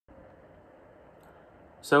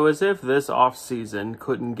So as if this offseason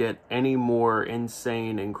couldn't get any more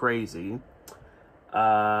insane and crazy,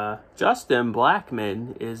 Justin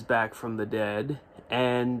Blackmon is back from the dead,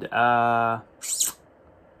 and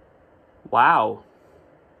wow,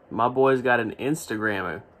 my boy's got an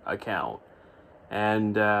Instagram account,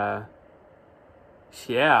 and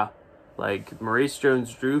yeah, like Maurice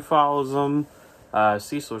Jones-Drew follows him,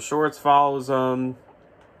 Cecil Shorts follows him,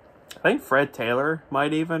 I think Fred Taylor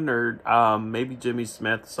might even, or maybe Jimmy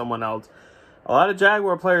Smith, someone else. A lot of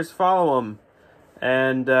Jaguar players follow him,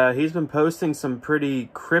 and he's been posting some pretty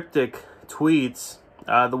cryptic tweets.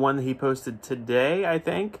 The one that he posted today, I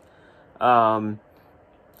think,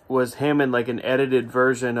 was him in like an edited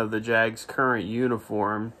version of the Jags' current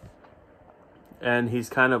uniform, and he's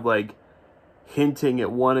kind of like hinting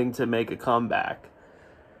at wanting to make a comeback.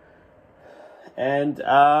 And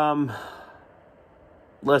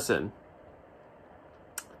listen,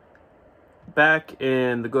 back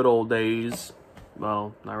in the good old days,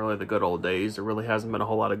 well, not really the good old days. There really hasn't been a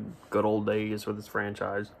whole lot of good old days for this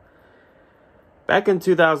franchise. Back in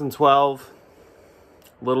 2012,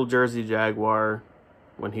 little Jersey Jaguar,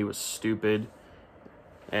 when he was stupid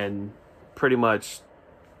and pretty much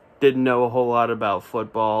didn't know a whole lot about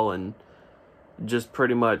football and just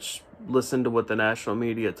pretty much listened to what the national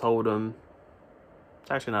media told him.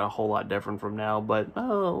 It's actually not a whole lot different from now, but a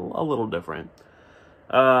little different.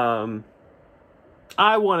 I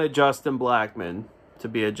wanted Justin Blackmon to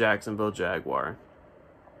be a Jacksonville Jaguar.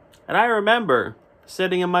 And I remember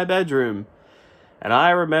sitting in my bedroom, and I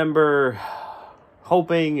remember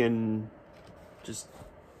hoping and just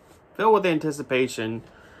filled with anticipation,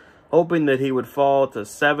 hoping that he would fall to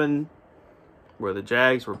 7, where the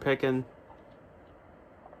Jags were picking.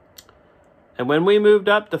 And when we moved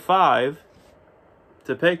up to 5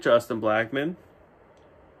 to pick Justin Blackmon,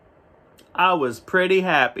 I was pretty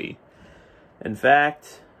happy. In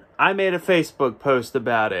fact, I made a Facebook post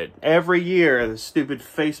about it. Every year, the stupid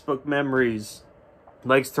Facebook memories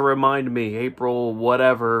likes to remind me, April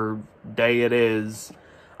whatever day it is,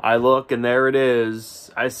 I look and there it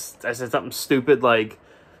is. I said something stupid like,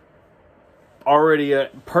 already a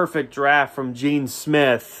perfect draft from Gene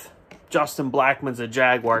Smith. Justin Blackmon's a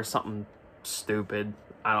Jaguar, something stupid.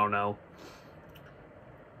 I don't know.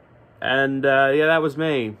 And yeah, that was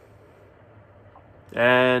me.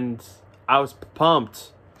 And I was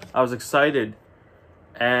pumped. I was excited.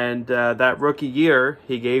 And that rookie year,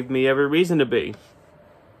 he gave me every reason to be.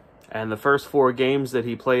 And the first 4 games that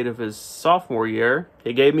he played of his sophomore year,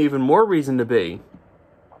 he gave me even more reason to be.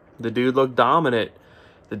 The dude looked dominant.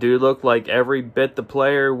 The dude looked like every bit the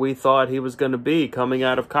player we thought he was going to be coming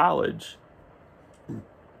out of college.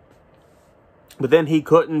 But then he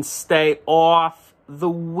couldn't stay off the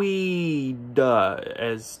weed,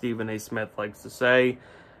 as Stephen A. Smith likes to say.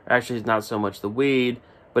 Actually, it's not so much the weed,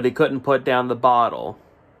 but he couldn't put down the bottle.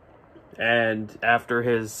 And after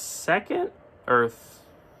his second or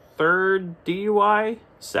third DUI,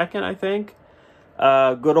 second, I think,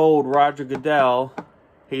 good old Roger Goodell,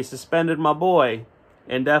 he suspended my boy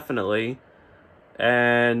indefinitely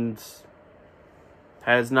and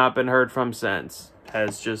has not been heard from since.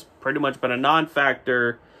 Has just pretty much been a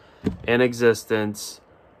non-factor in existence.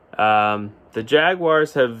 The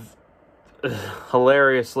Jaguars have,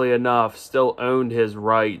 hilariously enough, still owned his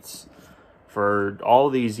rights for all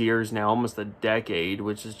these years now, almost a decade,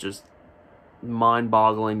 which is just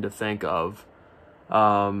mind-boggling to think of.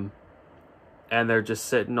 And they're just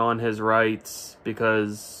sitting on his rights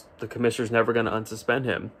because the commissioner's never going to unsuspend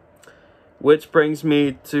him. Which brings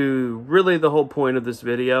me to really the whole point of this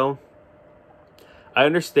video. I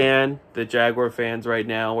understand that Jaguar fans right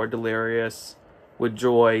now are delirious with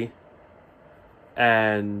joy.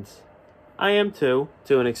 And I am too,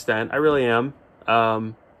 to an extent. I really am.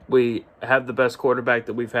 We have the best quarterback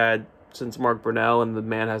that we've had since Mark Brunell, and the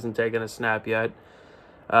man hasn't taken a snap yet.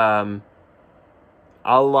 A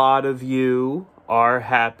lot of you are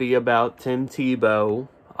happy about Tim Tebow.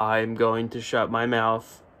 I'm going to shut my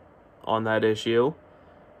mouth on that issue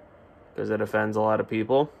because it offends a lot of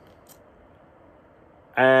people.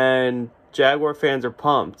 And Jaguar fans are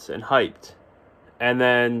pumped and hyped. And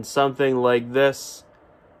then something like this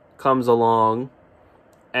comes along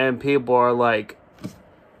and people are like,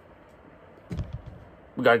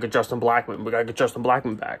 we got to get Justin Blackmon. We got to get Justin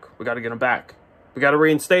Blackmon back. We got to get him back. We got to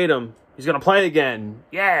reinstate him. He's going to play again.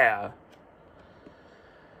 Yeah.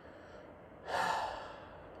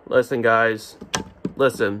 Listen, guys.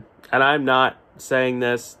 Listen. And I'm not saying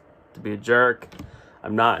this to be a jerk.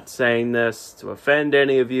 I'm not saying this to offend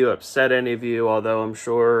any of you, upset any of you, although I'm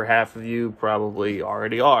sure half of you probably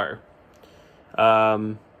already are.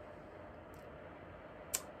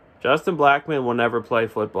 Justin Blackmon will never play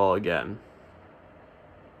football again.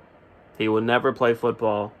 He will never play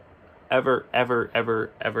football ever, ever,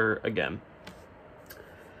 ever, ever again.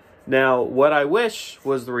 Now, what I wish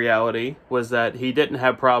was the reality was that he didn't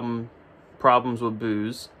have problems with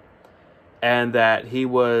booze, and that he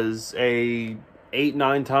was a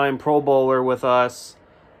 8-9 time Pro Bowler with us,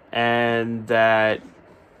 and that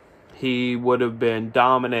he would have been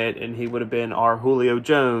dominant and he would have been our Julio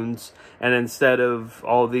Jones. And instead of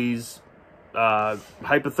all these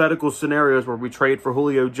hypothetical scenarios where we trade for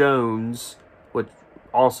Julio Jones, which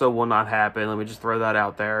also will not happen, let me just throw that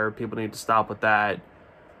out there. People need to stop with that.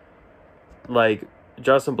 Like,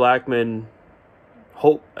 Justin Blackmon,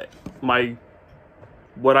 what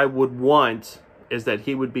I would want is that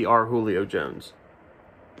he would be our Julio Jones.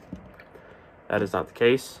 That is not the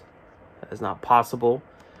case. That is not possible.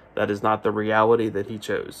 That is not the reality that he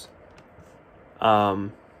chose.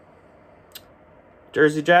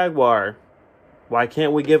 Jersey Jaguar. Why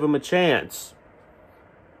can't we give him a chance?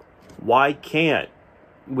 Why can't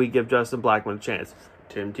we give Justin Blackmon a chance?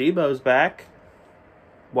 Tim Tebow's back.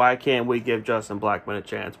 Why can't we give Justin Blackmon a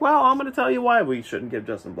chance? Well, I'm going to tell you why we shouldn't give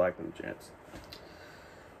Justin Blackmon a chance.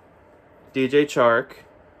 DJ Chark.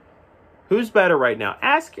 Who's better right now?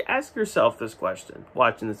 Ask yourself this question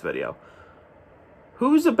watching this video.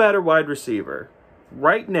 Who's a better wide receiver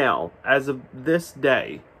right now as of this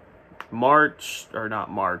day?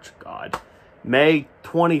 May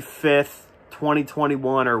 25th,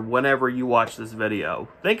 2021, or whenever you watch this video.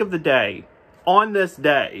 Think of the day. On this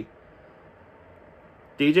day.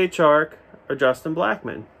 DJ Chark or Justin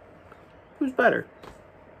Blackmon? Who's better?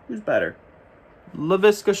 Who's better?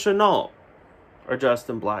 Laviska Shenault or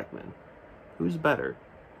Justin Blackmon? Who's better?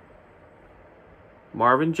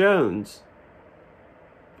 Marvin Jones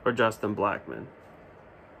or Justin Blackmon?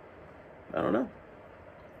 I don't know.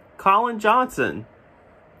 Colin Johnson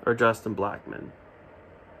or Justin Blackmon?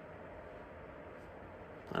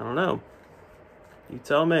 I don't know. You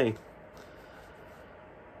tell me.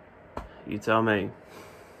 You tell me.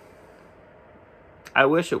 I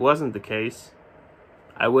wish it wasn't the case.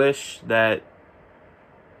 I wish that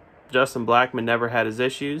Justin Blackmon never had his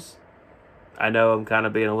issues. I know I'm kind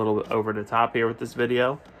of being a little bit over the top here with this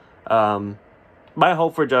video. My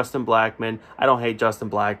hope for Justin Blackmon, I don't hate Justin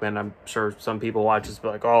Blackmon. I'm sure some people watch this be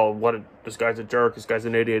like, oh, this guy's a jerk. This guy's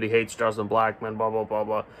an idiot. He hates Justin Blackmon, blah, blah, blah,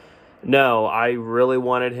 blah. No, I really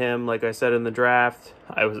wanted him, like I said in the draft.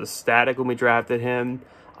 I was ecstatic when we drafted him.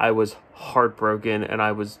 I was heartbroken, and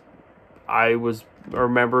I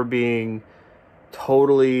remember being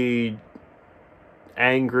totally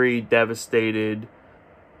angry, devastated.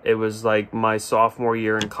 It was like my sophomore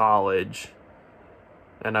year in college,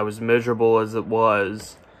 and I was miserable as it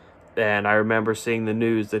was. And I remember seeing the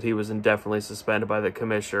news that he was indefinitely suspended by the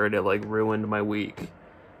commissioner, and it like ruined my week.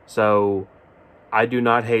 So I do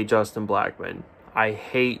not hate Justin Blackmon. I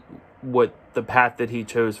hate the path that he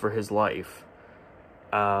chose for his life.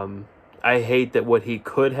 I hate that what he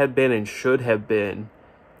could have been and should have been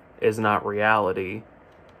is not reality.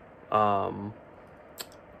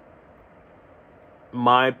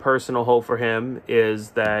 My personal hope for him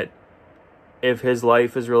is that if his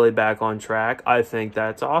life is really back on track, I think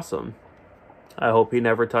that's awesome. I hope he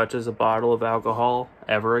never touches a bottle of alcohol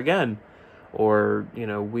ever again, or,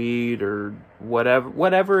 weed, or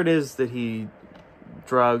whatever it is that he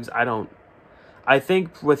drugs. I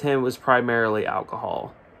think with him it was primarily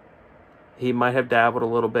alcohol. He might have dabbled a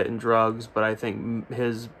little bit in drugs, but I think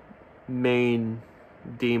his main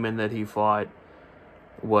demon that he fought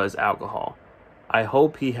was alcohol. I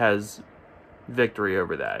hope he has victory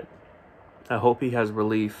over that. I hope he has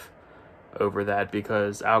relief over that,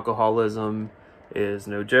 because alcoholism is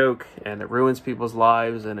no joke, and it ruins people's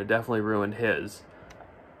lives, and it definitely ruined his.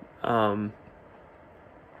 Care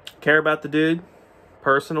about the dude,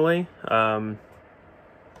 personally. But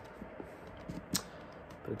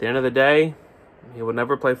at the end of the day, he will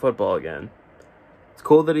never play football again. It's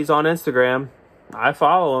cool that he's on Instagram. I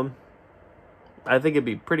follow him. I think it'd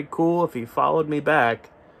be pretty cool if he followed me back,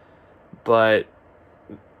 but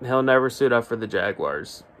he'll never suit up for the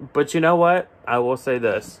Jaguars. But you know what? I will say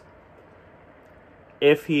this.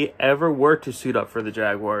 If he ever were to suit up for the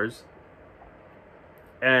Jaguars,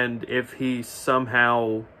 and if he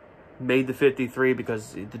somehow made the 53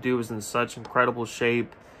 because the dude was in such incredible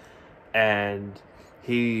shape and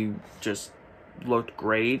he just looked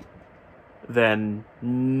great, then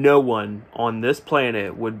no one on this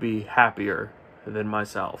planet would be happier than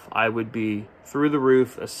myself. I would be through the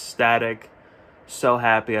roof, ecstatic, so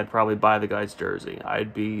happy I'd probably buy the guy's jersey.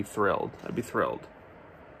 I'd be thrilled.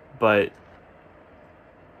 But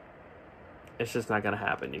it's just not going to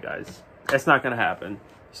happen, you guys. It's not going to happen.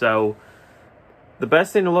 So the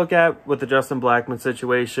best thing to look at with the Justin Blackmon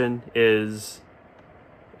situation is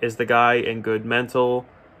the guy in good mental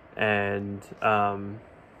and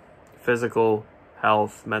physical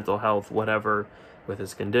health, mental health, whatever, with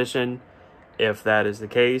his condition. If that is the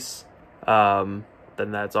case, then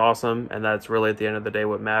that's awesome, and that's really, at the end of the day,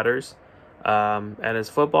 what matters. And as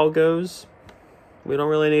football goes, we don't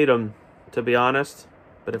really need him, to be honest.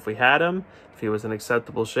 But if we had him, if he was in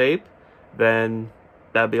acceptable shape, then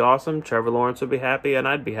that'd be awesome. Trevor Lawrence would be happy, and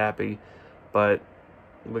I'd be happy. But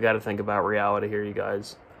we got to think about reality here, you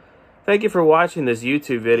guys. Thank you for watching this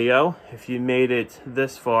YouTube video. If you made it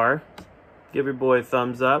this far, give your boy a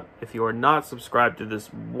thumbs up. If you are not subscribed to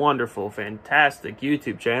this wonderful, fantastic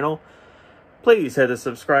YouTube channel, please hit the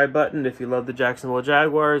subscribe button. If you love the Jacksonville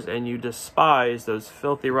Jaguars and you despise those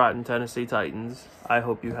filthy, rotten Tennessee Titans, I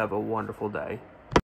hope you have a wonderful day.